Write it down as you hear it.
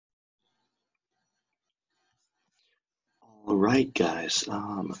All right, guys.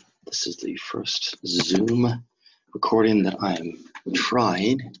 This is the first Zoom recording that I'm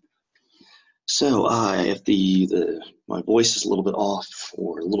trying. So if my voice is a little bit off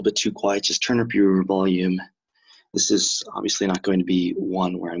or a little bit too quiet, just turn up your volume. This is obviously not going to be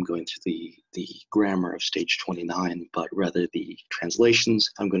one where I'm going through the grammar of stage 29, but rather the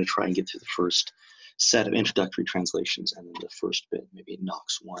translations. I'm going to try and get through the first set of introductory translations, and then the first bit, maybe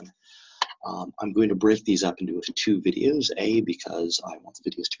Knox 1. I'm going to break these up into two videos, A, because I want the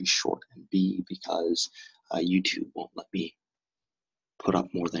videos to be short, and B, because YouTube won't let me put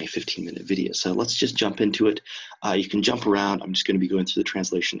up more than a 15-minute video. So let's just jump into it. You can jump around. I'm just going to be going through the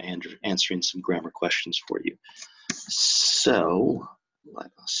translation and answering some grammar questions for you. So let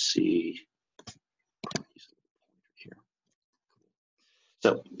us see. Here.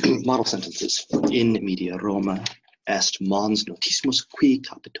 So model sentences. In media Roma est mons notissimus qui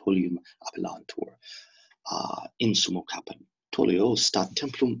Capitolium appellantur. In sumo Capitolio stat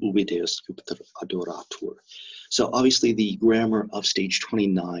templum ubi Deus Jupiter adoratur. So obviously the grammar of stage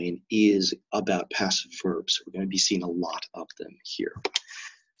 29 is about passive verbs. We're going to be seeing a lot of them here.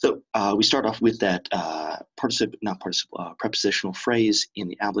 So we start off with that prepositional phrase in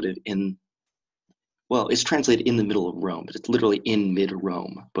the ablative well, it's translated in the middle of Rome, but it's literally in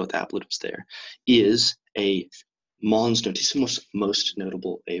mid-Rome, both ablatives there, is a mons notissimus, most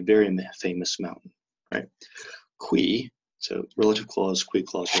notable, a very famous mountain, right? Qui, so relative clause, qui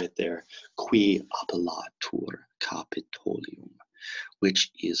clause right there, qui appellatur Capitolium,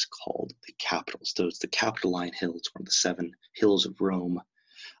 which is called the capital. So it's the Capitoline Hills, one of the 7 hills of Rome.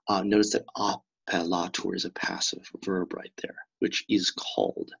 Notice that appellatur is a passive verb right there, which is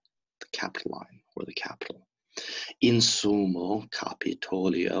called the Capitoline, or the capital. In sumo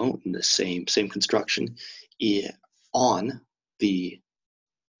Capitolio, in the same construction, on the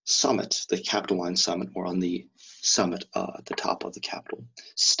summit, the Capitoline summit, or on the summit at the top of the Capitol,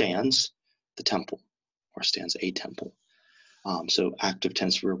 stands the temple, or stands a temple. So active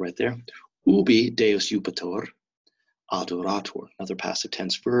tense verb right there. Ubi Deus Jupiter adoratur, another passive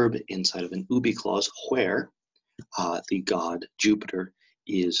tense verb inside of an ubi clause, where the god Jupiter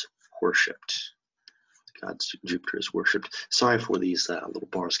is worshipped. God Jupiter is worshipped. Sorry for these little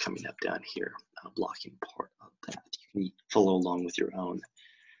bars coming up down here, blocking part of that. You can follow along with your own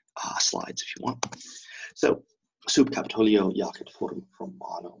slides if you want. So, sub Capitolio jacet forum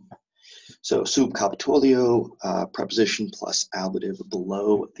Romanum. So, sub Capitolio, preposition plus ablative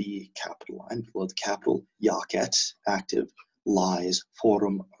below the capital line, below the capital, jacet, active, lies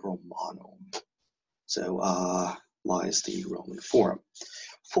forum Romanum. So, lies the Roman forum.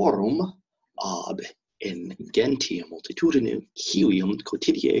 Forum ab in gentium multitudinem quium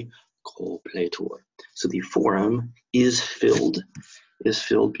quotidie completur. So the forum is filled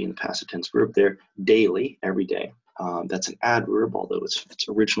being the passive tense verb there, daily, every day. That's an adverb, although its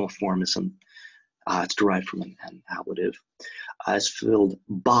original form is it's derived from an ablative. It's filled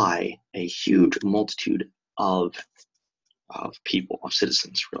by a huge multitude of people, of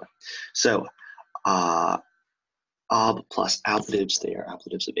citizens, really. So ab plus ablatives, they are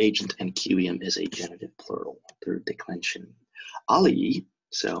ablatives of agent, and quium is a genitive plural, third declension. Alii,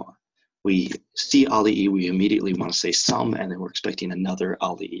 so we see alii, we immediately want to say some, and then we're expecting another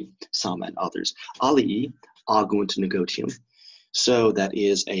alii, some and others. Alii agunt negotium. So that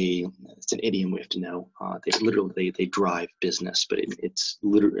is it's an idiom we have to know. They drive business, but it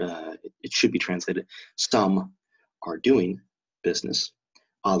should be translated, some are doing business.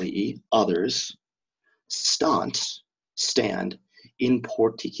 Alii, others. Stand in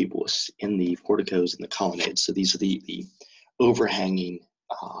porticibus, in the porticos and the colonnades. So these are the overhanging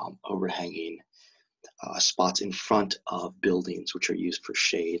spots in front of buildings, which are used for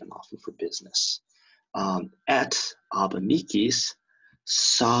shade and often for business. Et ab amicis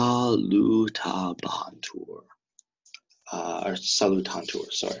salutabantur, or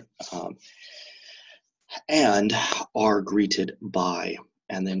salutantur, sorry, and are greeted by,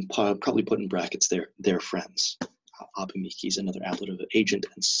 and then probably put in brackets their friends. Ab amicis, another ablative of agent,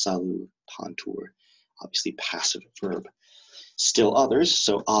 and salutantur, obviously passive verb. Still others,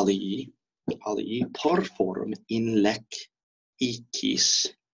 so alii por forum in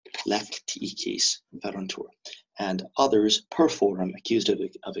lecticis verantur, and others per forum,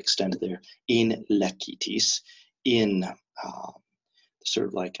 accusative of extended there, in lecitis, in sort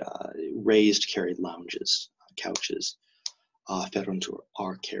of like raised carried lounges, couches, verantur,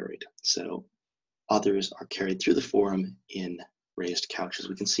 are carried. So others are carried through the forum in raised couches.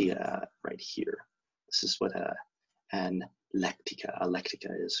 We can see right here. This is what an lectica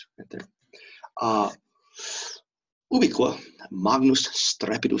is right there. Ubiqua magnus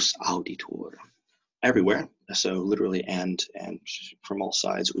strepidus auditur. Everywhere, so literally and from all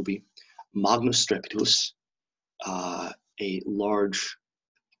sides, ubi. Magnus strepitus, a large,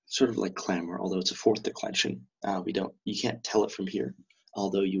 sort of like clamor, although it's a fourth declension. You can't tell it from here,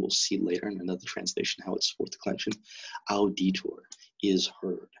 although you will see later in another translation how it's fourth declension. Auditur is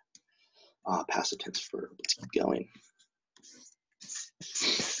heard. Passive tense verb. Let's keep going.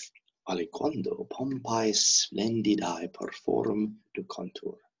 Aliquando Pompei splendidae perforum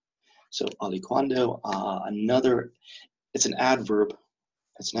ducontur. So aliquando, another, it's an adverb.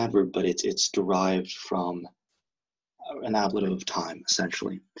 It's an adverb, but it's derived from an ablative of time,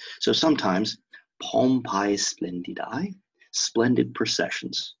 essentially. So sometimes Pompei splendidae, splendid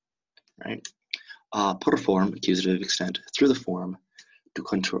processions, right? Perform, accusative extent, through the form,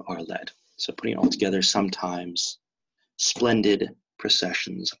 ducontur are led. So putting it all together, sometimes splendid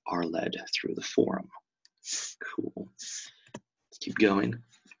processions are led through the forum. Cool. Let's keep going.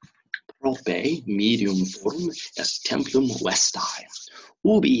 Prope medium forum est templum vestae,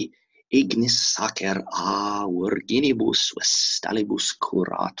 ubi ignis sacer a virginibus vestalibus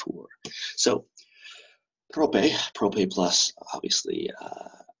curatur. So prope plus obviously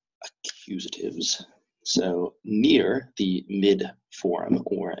accusatives. So near the mid form,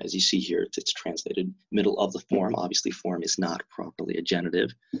 or as you see here, it's translated middle of the form. Obviously, form is not properly a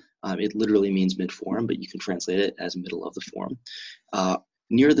genitive. It literally means mid form, but you can translate it as middle of the form.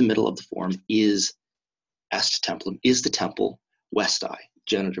 Near the middle of the form is est templum, is the temple, vestae,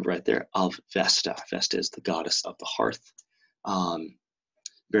 genitive right there, of Vesta. Vesta is the goddess of the hearth.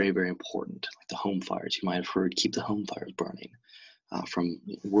 Very, very important, like the home fires. You might have heard, keep the home fires burning. From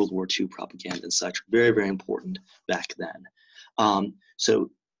World War II propaganda and such. Very, very important back then.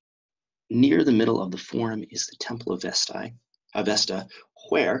 So near the middle of the forum is the Temple of Vesta,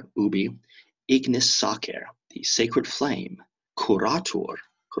 where ubi ignis sacer, the sacred flame, curatur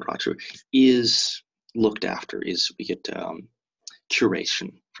is looked after, we get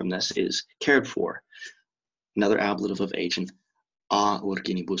curation from this, is cared for. Another ablative of agent, a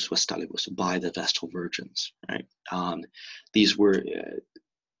virginibus vestalibus, by the Vestal Virgins, right? These were,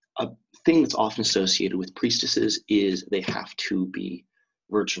 a thing that's often associated with priestesses is they have to be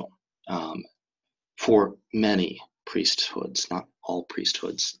virginal. For many priesthoods, not all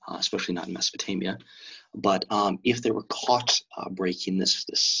priesthoods, especially not in Mesopotamia, but if they were caught breaking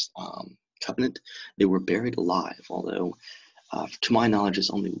this covenant, they were buried alive, although to my knowledge, there's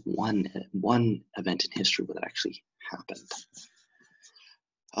only one event in history where that actually happened.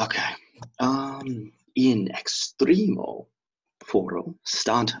 Okay. In extremo foro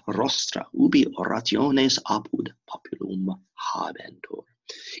stant rostra ubi orationes apud populum habentur.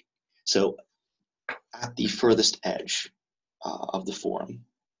 So at the furthest edge of the forum.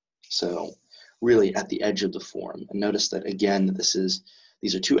 So really at the edge of the forum. And notice that again,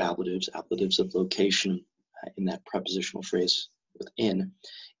 these are two ablatives of location in that prepositional phrase within.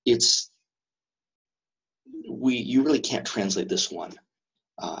 You really can't translate this one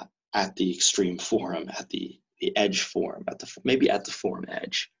at the extreme forum, at the edge forum, maybe at the forum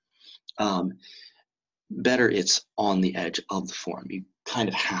edge. Better it's on the edge of the forum. You kind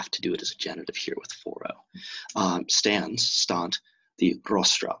of have to do it as a genitive here with foro. Stant, the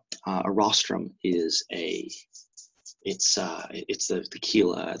rostra. A rostrum is it's the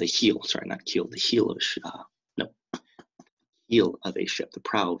heel, the heel of a ship, the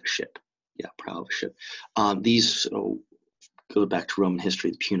prow of a ship. Yeah, prow of a ship. These go back to Roman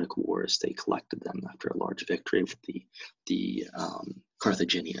history, the Punic Wars. They collected them after a large victory with the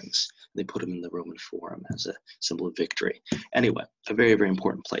Carthaginians. They put them in the Roman Forum as a symbol of victory. Anyway, a very, very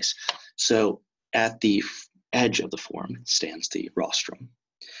important place. So at the edge of the forum stands the rostrum.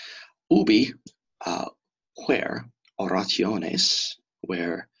 Ubi, where orationes,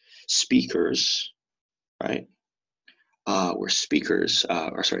 where speakers, right? Where speakers,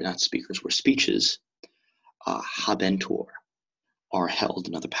 where speeches, habentur, are held,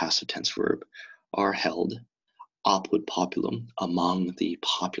 another passive tense verb, are held apud populum, among the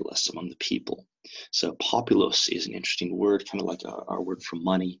populace, among the people. So populus is an interesting word, kind of like our word for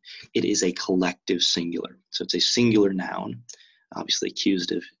money. It is a collective singular. So it's a singular noun, obviously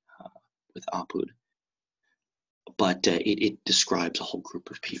accusative with apud, but it describes a whole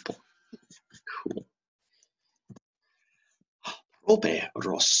group of people. Cool. Prope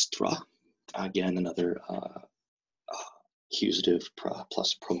rostra, again, another accusative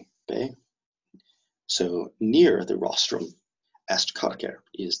plus prope. So near the rostrum, est carcer,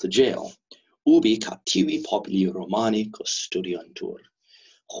 is the jail. Ubi captivi populi Romani custodiantur,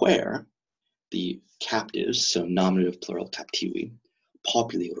 where the captives, so nominative plural captivi,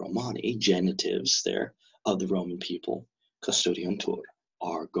 populi Romani, genitives there, of the Roman people, custodiantur,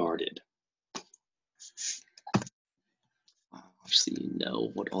 are guarded. obviously you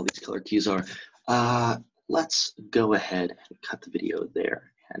know what all these color keys are. Let's go ahead and cut the video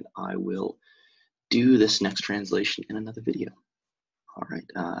there, and I will do this next translation in another video. All right,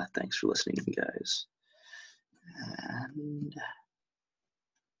 thanks for listening, guys. And